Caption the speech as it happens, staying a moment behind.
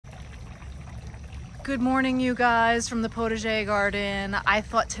Good morning, you guys, from the Potager garden. I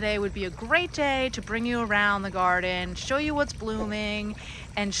thought today would be a great day to bring you around the garden, show you what's blooming,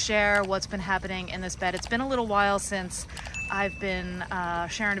 and share what's been happening in this bed. It's been a little while since I've been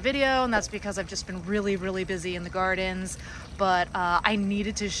sharing a video, and that's because I've just been really busy in the gardens. But I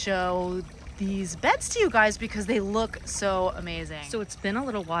needed to show these beds to you guys because they look so amazing. So it's been a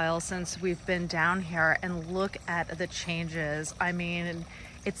little while since we've been down here, and look at the changes. I mean,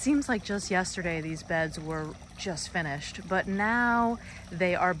 it seems like just yesterday these beds were just finished, but now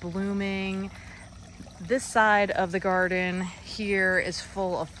they are blooming. This side of the garden here is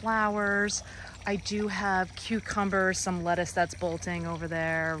full of flowers. I do have cucumbers, some lettuce that's bolting over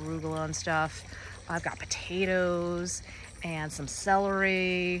there, arugula and stuff. I've got potatoes and some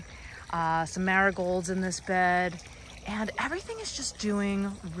celery, some marigolds in this bed, and everything is just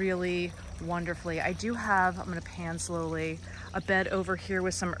doing really wonderfully. I do have, I'm gonna pan slowly, a bed over here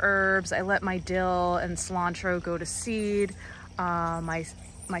with some herbs. I let my dill and cilantro go to seed. My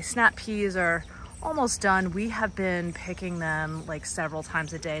snap peas are almost done. We have been picking them like several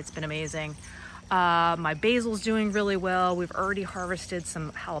times a day. It's been amazing. My basil's doing really well. We've already harvested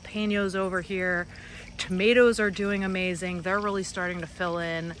some jalapenos over here. Tomatoes are doing amazing. They're really starting to fill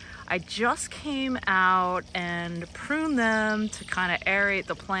in. I just came out and pruned them to kind of aerate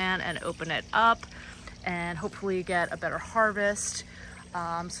the plant and open it up and hopefully get a better harvest.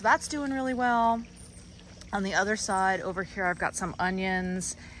 So that's doing really well. On the other side over here, I've got some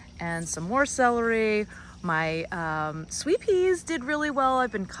onions and some more celery. My sweet peas did really well.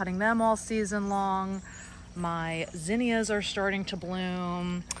 I've been cutting them all season long. My zinnias are starting to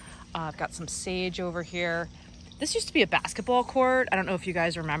bloom. I've got some sage over here. This used to be a basketball court. I don't know if you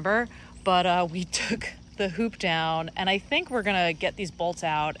guys remember, but we took the hoop down, and I think we're gonna get these bolts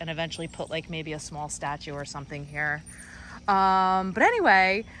out and eventually put like maybe a small statue or something here. But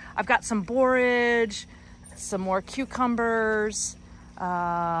anyway, I've got some borage, some more cucumbers.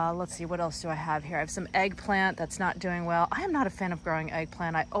 Let's see, what else do I have here? I have some eggplant that's not doing well. I am not a fan of growing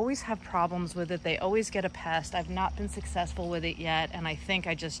eggplant. I always have problems with it. They always get a pest. I've not been successful with it yet, and I think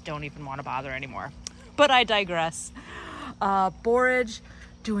I just don't even want to bother anymore. But I digress. Borage,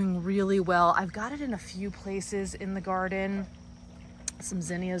 doing really well. I've got it in a few places in the garden. Some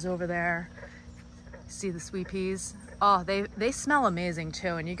zinnias over there. See the sweet peas? Oh, they smell amazing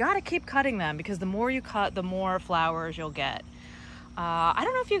too, and you gotta keep cutting them because the more you cut, the more flowers you'll get. I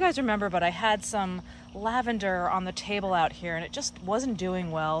don't know if you guys remember, but I had some lavender on the table out here and it just wasn't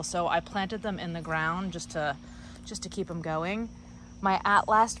doing well, so I planted them in the ground just to keep them going. My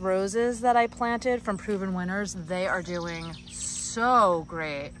At-Last roses that I planted from Proven Winners, they are doing so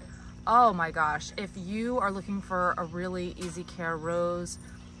great. Oh my gosh, if you are looking for a really easy care rose,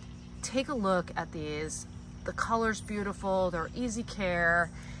 take a look at these. The color's beautiful, they're easy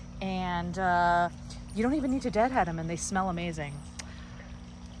care, and you don't even need to deadhead them, and they smell amazing.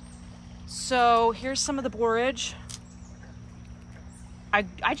 So here's some of the borage.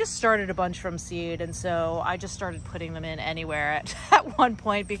 I just started a bunch from seed, and so I just started putting them in anywhere at one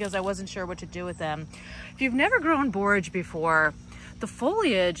point because I wasn't sure what to do with them. If you've never grown borage before, the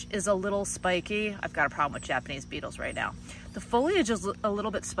foliage is a little spiky. I've got a problem with Japanese beetles right now. The foliage is a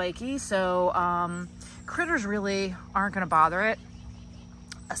little bit spiky, so critters really aren't gonna bother it,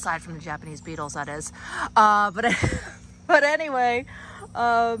 aside from the Japanese beetles, that is. But anyway,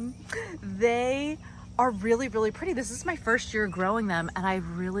 they are really pretty. This is my first year growing them, and I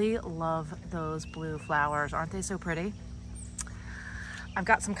really love those blue flowers. Aren't they so pretty? I've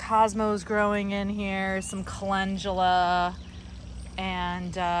got some cosmos growing in here, some calendula,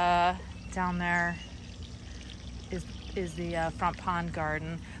 and down there is the front pond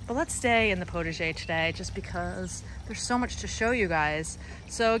garden. But let's stay in the potager today just because there's so much to show you guys.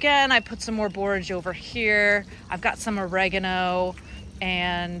 So again, I put some more borage over here. I've got some oregano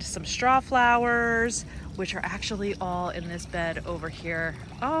and some straw flowers, which are actually all in this bed over here.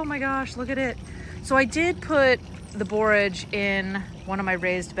 Oh my gosh, look at it. So I did put the borage in one of my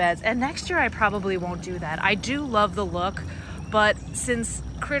raised beds, and next year I probably won't do that. I do love the look, but since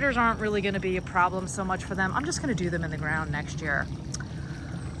critters aren't really gonna be a problem so much for them, I'm just gonna do them in the ground next year.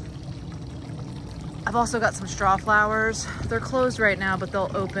 I've also got some straw flowers. They're closed right now, but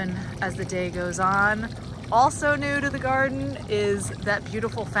they'll open as the day goes on. Also new to the garden is that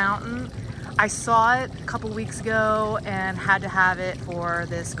beautiful fountain. I saw it a couple weeks ago and had to have it for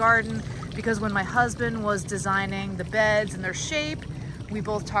this garden because when my husband was designing the beds and their shape, we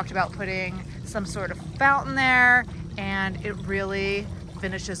both talked about putting some sort of fountain there, and it really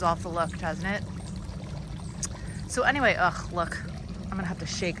finishes off the look, doesn't it? So anyway, look, I'm gonna have to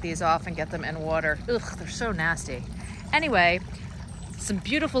shake these off and get them in water. Ugh, they're so nasty. Anyway, Some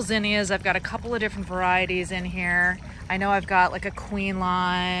beautiful zinnias. I've got a couple of different varieties in here. I know I've got like a queen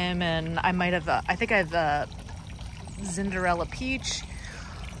lime, and I might have, I think I have a Cinderella peach.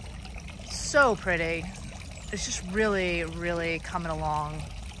 So pretty. It's just really, really coming along.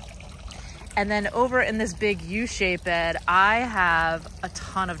 And then over in this big U-shaped bed, I have a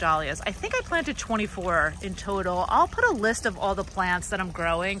ton of dahlias. I think I planted 24 in total. I'll put a list of all the plants that I'm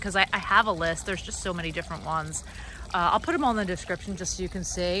growing because I have a list. There's just so many different ones. I'll put them all in the description just so you can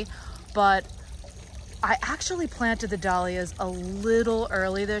see. But I actually planted the dahlias a little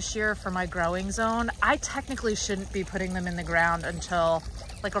early this year for my growing zone. I technically shouldn't be putting them in the ground until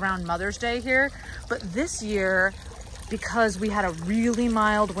like around Mother's Day here. But this year, because we had a really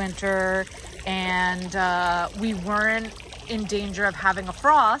mild winter and we weren't in danger of having a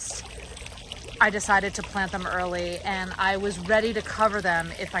frost, I decided to plant them early, and I was ready to cover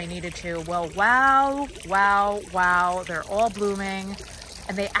them if I needed to. Well, wow, wow, wow, they're all blooming,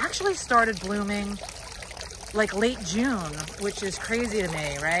 and they actually started blooming like late June, which is crazy to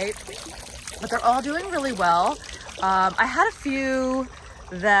me, right? But they're all doing really well. I had a few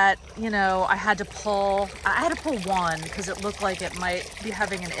that, you know, I had to pull one because it looked like it might be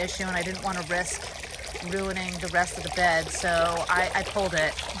having an issue and I didn't want to risk ruining the rest of the bed, so I pulled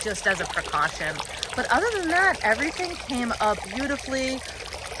it just as a precaution. But other than that, everything came up beautifully.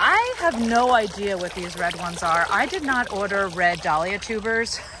 I have no idea what these red ones are. I did not order red dahlia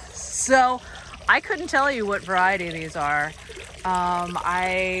tubers, so I couldn't tell you what variety these are. I'm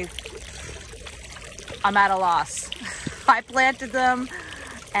at a loss. I planted them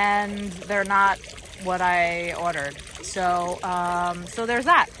and they're not what I ordered. So so there's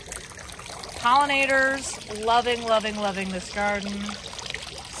that. Pollinators, loving, loving, loving this garden.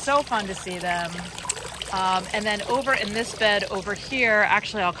 So fun to see them. And then over in this bed over here,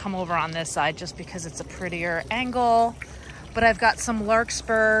 actually I'll come over on this side just because it's a prettier angle, but I've got some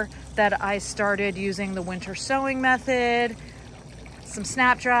larkspur that I started using the winter sowing method, some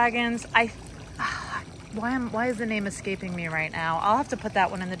snapdragons. Why is the name escaping me right now? I'll have to put that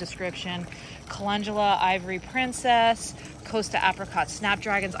one in the description. Calendula, Ivory Princess, Costa Apricot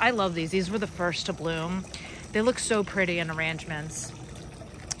Snapdragons. I love these. These were the first to bloom. They look so pretty in arrangements.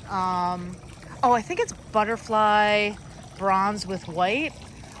 Oh, I think it's Butterfly Bronze with White.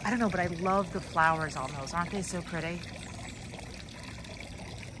 I don't know, but I love the flowers on those. Aren't they so pretty?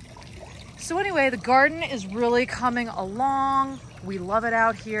 So anyway, the garden is really coming along. We love it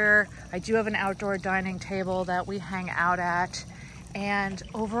out here. I do have an outdoor dining table that we hang out at. And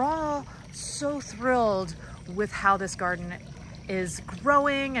overall, so thrilled with how this garden is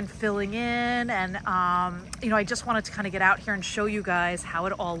growing and filling in. And, you know, I just wanted to kind of get out here and show you guys how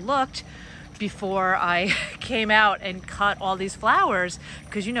it all looked before I came out and cut all these flowers.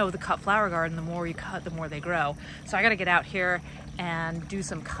 Because you know, the cut flower garden, the more you cut, the more they grow. So I got to get out here and do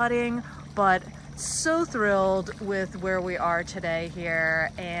some cutting. But so thrilled with where we are today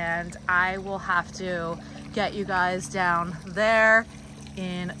here, and I will have to get you guys down there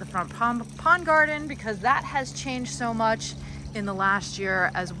in the front pond garden because that has changed so much in the last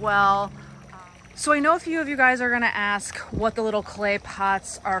year as well. So I know a few of you guys are going to ask what the little clay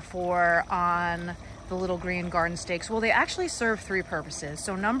pots are for on the little green garden stakes. Well, they actually serve three purposes.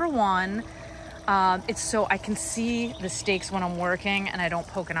 So number one, it's so I can see the stakes when I'm working and I don't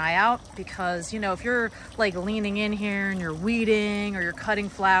poke an eye out, because, you know, if you're like leaning in here and you're weeding or you're cutting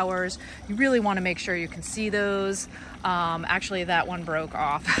flowers, you really want to make sure you can see those. Actually, that one broke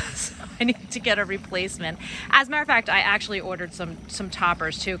off, so I need to get a replacement. As a matter of fact, I actually ordered some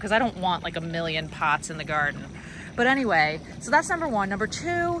toppers too, because I don't want like a million pots in the garden. But anyway, so that's number one. Number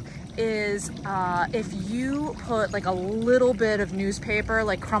two is if you put like a little bit of newspaper,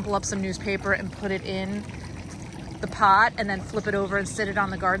 like crumple up some newspaper and put it in the pot and then flip it over and sit it on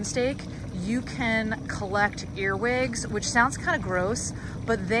the garden stake, you can collect earwigs, which sounds kind of gross,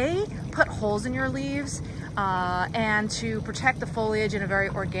 but they put holes in your leaves. And to protect the foliage in a very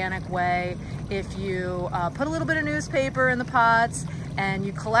organic way, if you put a little bit of newspaper in the pots and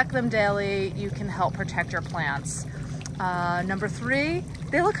you collect them daily, you can help protect your plants. Number three,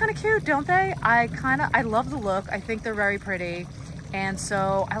 they look kind of cute, don't they? I love the look. I think they're very pretty. And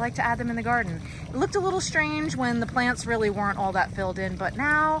so I like to add them in the garden. It looked a little strange when the plants really weren't all that filled in, but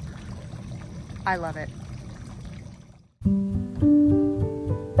now I love it.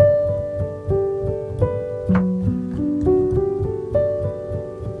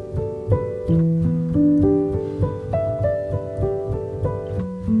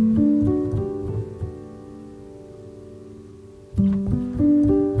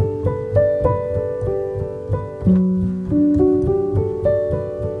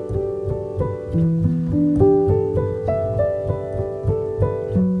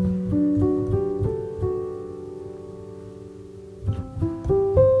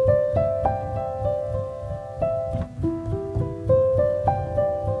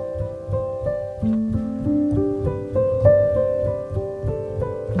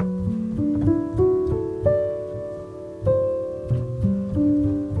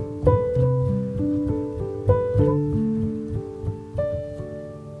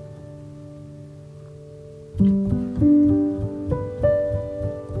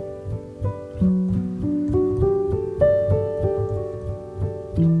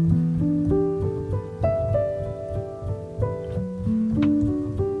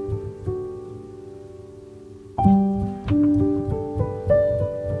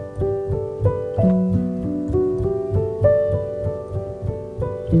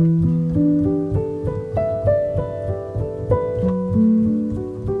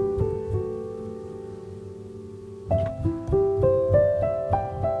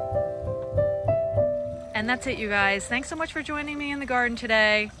 And that's it, you guys. Thanks so much for joining me in the garden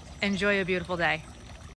today. Enjoy a beautiful day.